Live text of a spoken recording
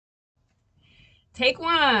Take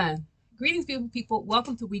one. Greetings, beautiful people.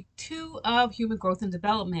 Welcome to week 2 of Human Growth and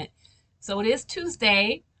Development. So it is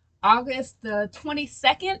Tuesday, August the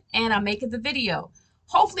 22nd, and I'm making the video.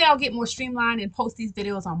 Hopefully, I'll get more streamlined and post these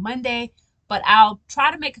videos on Monday, but I'll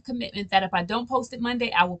try to make a commitment that if I don't post it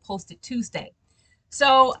Monday, I will post it Tuesday.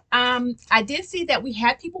 So I did see that we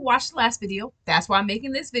had people watch the last video. That's why I'm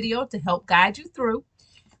making this video to help guide you through.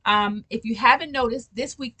 If you haven't noticed,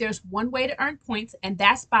 this week there's one way to earn points, and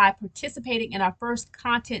that's by participating in our first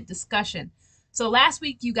content discussion. So last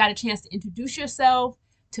week you got a chance to introduce yourself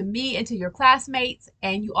to me and to your classmates,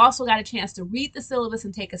 and you also got a chance to read the syllabus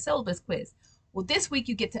and take a syllabus quiz. Well, this week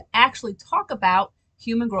you get to actually talk about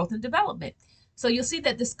human growth and development. So you'll see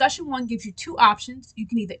that discussion one gives you two options. You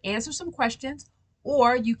can either answer some questions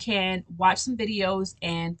or you can watch some videos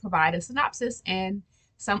and provide a synopsis and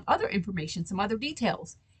some other information, some other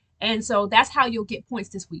details. And so that's how you'll get points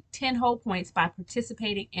this week, 10 whole points by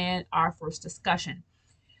participating in our first discussion.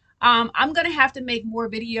 I'm going to have to make more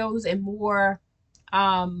videos and more,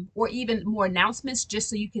 or even more announcements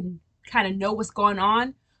just so you can kind of know what's going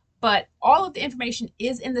on. But all of the information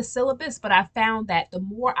is in the syllabus, but I found that the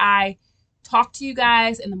more I talk to you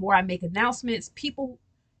guys and the more I make announcements, people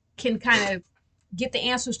can kind of get the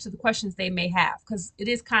answers to the questions they may have, because it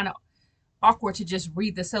is kind of awkward to just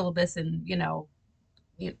read the syllabus and,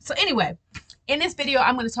 so anyway, in this video,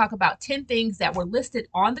 I'm going to talk about 10 things that were listed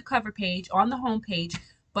on the cover page, on the home page,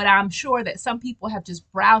 but I'm sure that some people have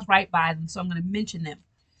just browsed right by them, so I'm going to mention them.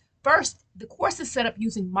 First, the course is set up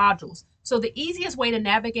using modules. So the easiest way to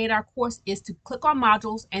navigate our course is to click on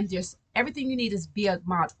modules, and there's everything you need is via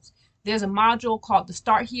modules. There's a module called the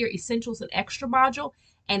Start Here Essentials and Extra module,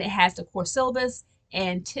 and it has the course syllabus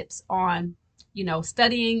and tips on,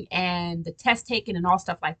 studying and the test taking and all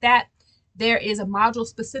stuff like that. There is a module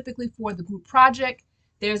specifically for the group project.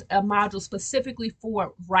 There's a module specifically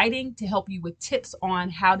for writing to help you with tips on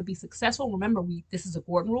how to be successful. Remember, this is a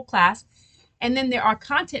Gordon Rule class. And then there are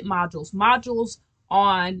content modules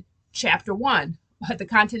on chapter 1, the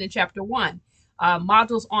content in chapter 1,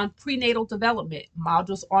 modules on prenatal development,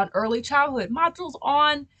 modules on early childhood, modules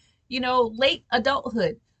on, late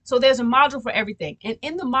adulthood. So there's a module for everything. And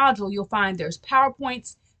in the module, you'll find there's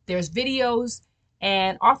PowerPoints, there's videos,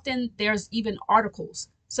 and often there's even articles.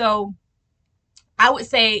 So I would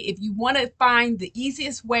say if you want to find the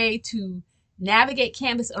easiest way to navigate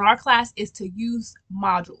Canvas in our class is to use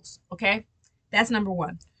modules. Okay, that's number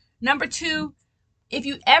one. Number two, if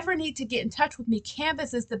you ever need to get in touch with me,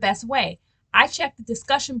 Canvas is the best way. I check the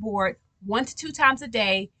discussion board 1 to 2 times a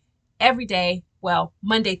day, every day, well,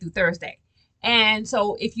 Monday through Thursday. And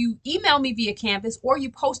so if you email me via Canvas or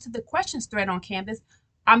you post to the questions thread on Canvas,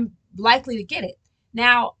 I'm likely to get it.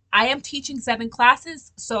 Now, I am teaching 7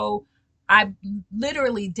 classes, so I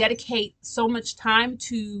literally dedicate so much time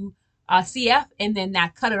to CF and then I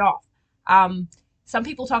cut it off. Some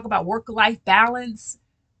people talk about work-life balance.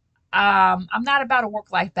 I'm not about a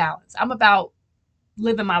work-life balance. I'm about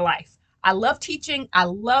living my life. I love teaching. I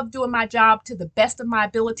love doing my job to the best of my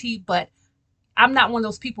ability, but I'm not one of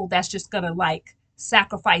those people that's just going to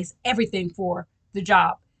sacrifice everything for the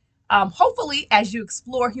job. Hopefully, as you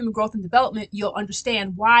explore human growth and development, you'll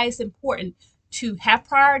understand why it's important to have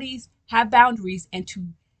priorities, have boundaries, and to,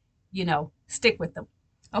 stick with them.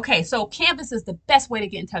 Okay, so Canvas is the best way to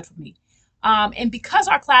get in touch with me. And because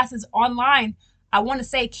our class is online, I want to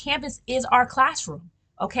say Canvas is our classroom.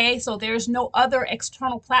 Okay, so there's no other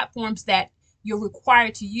external platforms that you're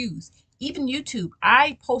required to use. Even YouTube,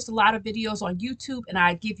 I post a lot of videos on YouTube and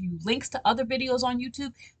I give you links to other videos on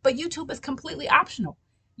YouTube, but YouTube is completely optional.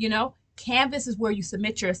 Canvas is where you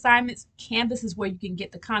submit your assignments. Canvas is where you can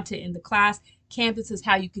get the content in the class. Canvas is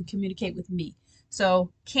how you can communicate with me.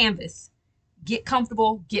 So Canvas, get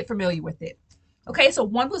comfortable, get familiar with it. Okay, so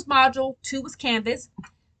 1 was module, 2 was Canvas.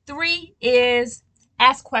 3 is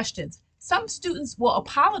ask questions. Some students will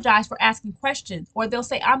apologize for asking questions, or they'll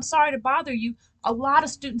say, I'm sorry to bother you. A lot of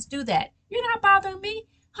students do that. You're not bothering me.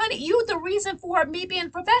 Honey, you're the reason for me being a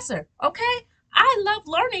professor, okay? I love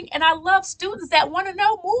learning, and I love students that want to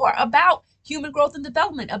know more about human growth and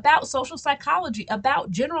development, about social psychology, about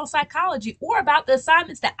general psychology, or about the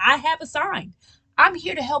assignments that I have assigned. I'm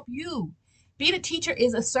here to help you. Being a teacher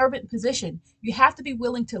is a servant position. You have to be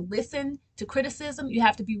willing to listen to criticism. You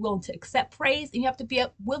have to be willing to accept praise, and you have to be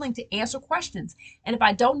willing to answer questions. And if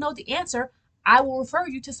I don't know the answer, I will refer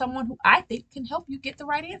you to someone who I think can help you get the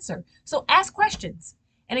right answer. So ask questions.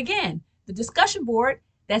 And again, the discussion board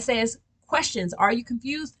that says questions, are you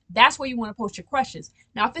confused? That's where you want to post your questions.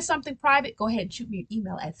 Now, if it's something private, go ahead and shoot me an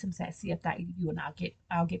email at sims@cf.edu and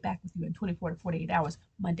I'll get back with you in 24 to 48 hours,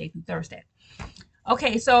 Monday through Thursday.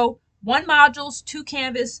 Okay, so 1 modules, 2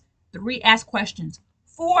 Canvas, 3 ask questions.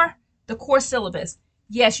 4, the course syllabus.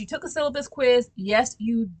 Yes, you took a syllabus quiz. Yes,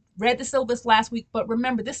 you read the syllabus last week, but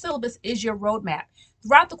remember, this syllabus is your roadmap.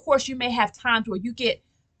 Throughout the course, you may have times where you get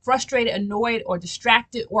frustrated, annoyed, or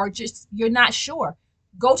distracted, or just you're not sure.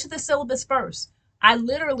 Go to the syllabus first. I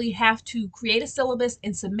literally have to create a syllabus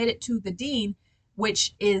and submit it to the dean,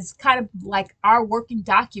 which is kind of like our working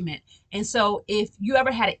document. And so if you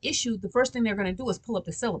ever had an issue, the first thing they're going to do is pull up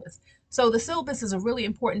the syllabus. So the syllabus is a really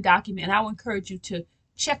important document, and I will encourage you to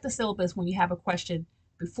check the syllabus when you have a question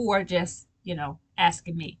before just,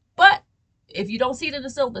 asking me. But if you don't see it in the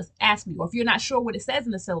syllabus, ask me. Or if you're not sure what it says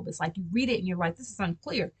in the syllabus, like you read it and you're like, this is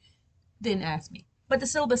unclear, then ask me. But the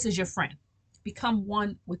syllabus is your friend. Become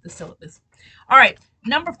one with the syllabus. All right,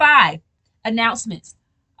 number 5, announcements.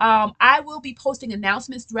 I will be posting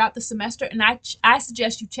announcements throughout the semester, and I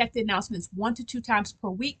suggest you check the announcements 1 to 2 times per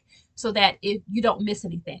week so that if you don't miss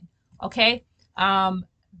anything. Okay.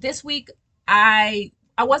 This week I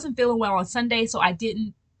wasn't feeling well on Sunday, so I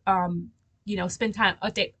didn't spend time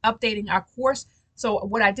updating our course. So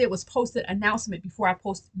what I did was post an announcement before I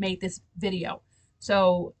made this video.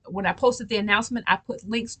 So when I posted the announcement, I put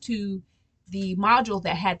links to the module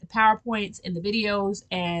that had the PowerPoints and the videos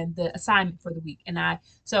and the assignment for the week.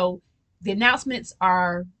 So the announcements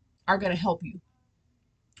are going to help you.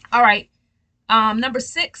 All right. Number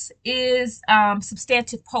 6 is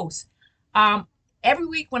substantive posts. Every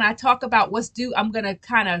week when I talk about what's due, I'm going to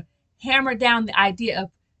kind of hammer down the idea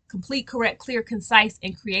of complete, correct, clear, concise,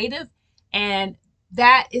 and creative. And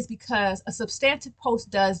that is because a substantive post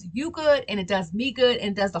does you good, and it does me good,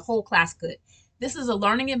 and it does the whole class good. This is a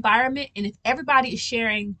learning environment, and if everybody is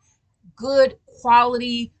sharing good,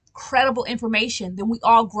 quality, credible information, then we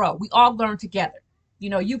all grow. We all learn together.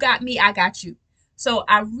 You got me, I got you. So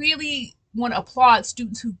I really want to applaud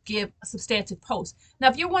students who give a substantive post. Now,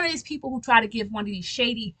 if you're one of these people who try to give one of these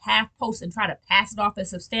shady half posts and try to pass it off as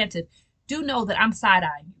substantive, do know that I'm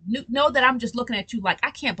side-eyeing you. Know that I'm just looking at you like,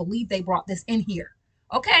 I can't believe they brought this in here.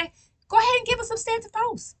 Okay? Go ahead and give a substantive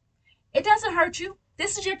post. It doesn't hurt you.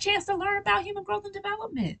 This is your chance to learn about human growth and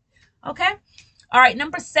development. Okay? All right,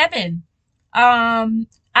 number 7.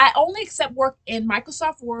 I only accept work in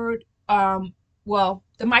Microsoft Word, the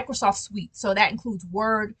Microsoft Suite. So that includes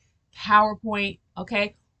Word, PowerPoint,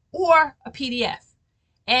 okay, or a PDF.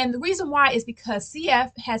 And the reason why is because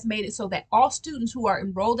CF has made it so that all students who are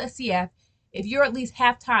enrolled at CF, if you're at least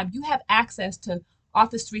half-time, you have access to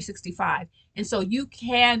Office 365. And so you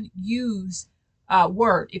can use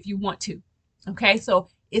Word if you want to. Okay, so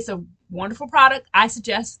it's a wonderful product. I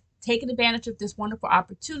suggest taking advantage of this wonderful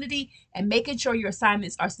opportunity and making sure your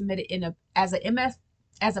assignments are submitted as a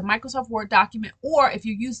Microsoft Word document, or if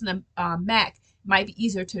you're using a Mac, it might be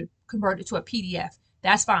easier to convert it to a PDF.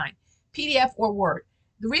 That's fine. PDF or Word.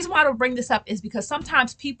 The reason why I bring this up is because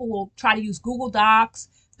sometimes people will try to use Google Docs.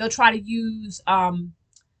 They'll try to use, they'll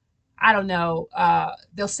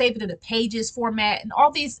save it in a Pages format and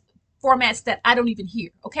all these formats that I don't even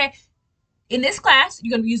hear, okay? In this class,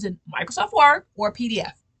 you're going to be using Microsoft Word or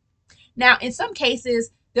PDF. Now, in some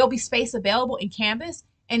cases, there'll be space available in Canvas,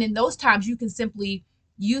 and in those times, you can simply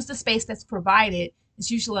use the space that's provided.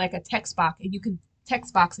 It's usually like a text box, and you can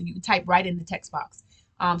type right in the text box.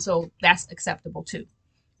 So that's acceptable too.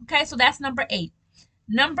 Okay, so that's number 8.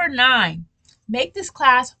 Number 9, make this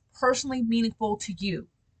class personally meaningful to you.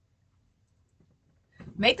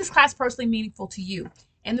 Make this class personally meaningful to you.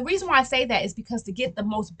 And the reason why I say that is because to get the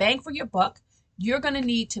most bang for your buck, you're going to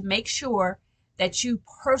need to make sure that you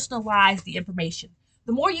personalize the information.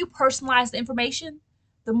 The more you personalize the information,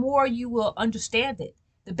 the more you will understand it.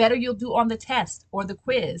 The better you'll do on the test or the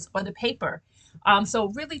quiz or the paper. So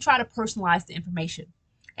really try to personalize the information.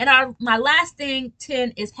 And my last thing,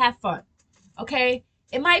 10, is have fun. Okay?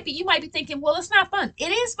 You might be thinking, well, it's not fun.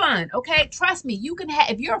 It is fun. Okay? Trust me,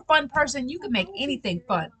 if you're a fun person, you can make anything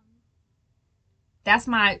fun. That's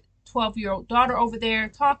my 12-year-old daughter over there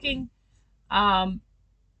talking. That's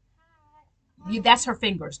her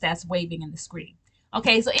fingers that's waving in the screen.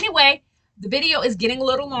 Okay, so anyway, the video is getting a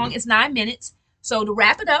little long. It's 9 minutes. So to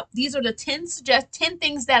wrap it up, these are the 10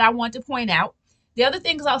 things that I want to point out. The other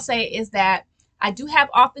things I'll say is that I do have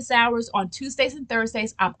office hours on Tuesdays and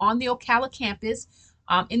Thursdays. I'm on the Ocala campus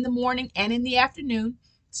in the morning and in the afternoon.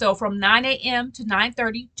 So from 9 a.m. to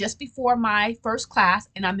 9:30, just before my first class,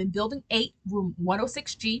 and I'm in Building 8, room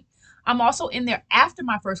 106G. I'm also in there after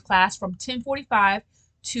my first class from 10:45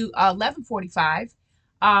 to 11:45.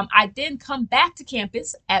 I then come back to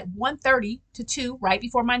campus at 1:30 to 2, right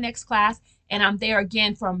before my next class, and I'm there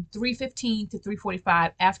again from 3:15 to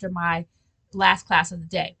 3:45 after my last class of the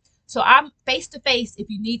day. So I'm face-to-face if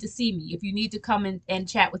you need to see me, if you need to come in and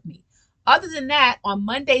chat with me. Other than that, on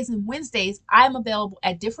Mondays and Wednesdays, I'm available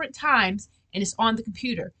at different times and it's on the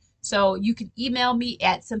computer. So you can email me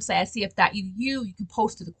at simply@cf.edu. You can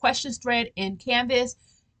post to the questions thread in Canvas.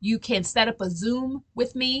 You can set up a Zoom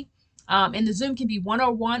with me. And the Zoom can be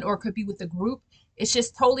one-on-one or it could be with a group. It's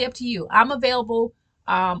just totally up to you. I'm available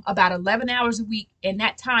about 11 hours a week, and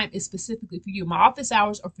that time is specifically for you. My office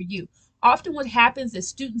hours are for you. Often what happens is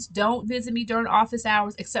students don't visit me during office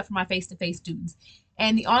hours except for my face-to-face students.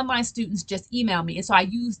 And the online students just email me. And so I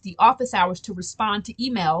use the office hours to respond to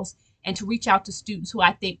emails and to reach out to students who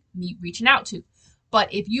I think need reaching out to.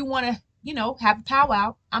 But if you want to, have a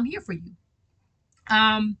powwow, I'm here for you.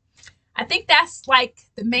 I think that's like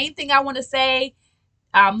the main thing I want to say.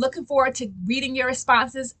 I'm looking forward to reading your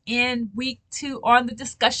responses in week 2 on the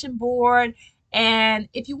discussion board. And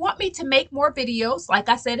if you want me to make more videos, like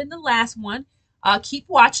I said in the last one, keep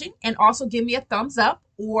watching and also give me a thumbs up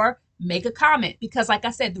or make a comment. Because like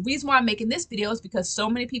I said, the reason why I'm making this video is because so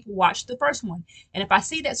many people watched the first one. And if I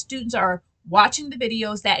see that students are watching the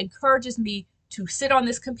videos, that encourages me to sit on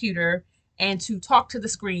this computer and to talk to the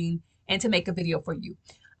screen and to make a video for you.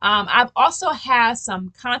 I've also had some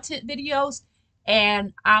content videos,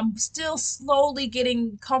 and I'm still slowly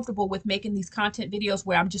getting comfortable with making these content videos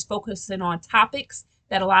where I'm just focusing on topics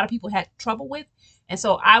that a lot of people had trouble with. And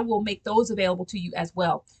so I will make those available to you as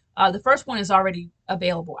well. The first one is already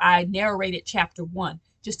available. I narrated chapter 1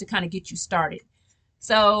 just to kind of get you started.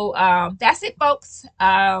 So that's it, folks.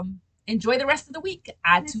 Enjoy the rest of the week.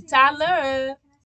 À tout à l'heure.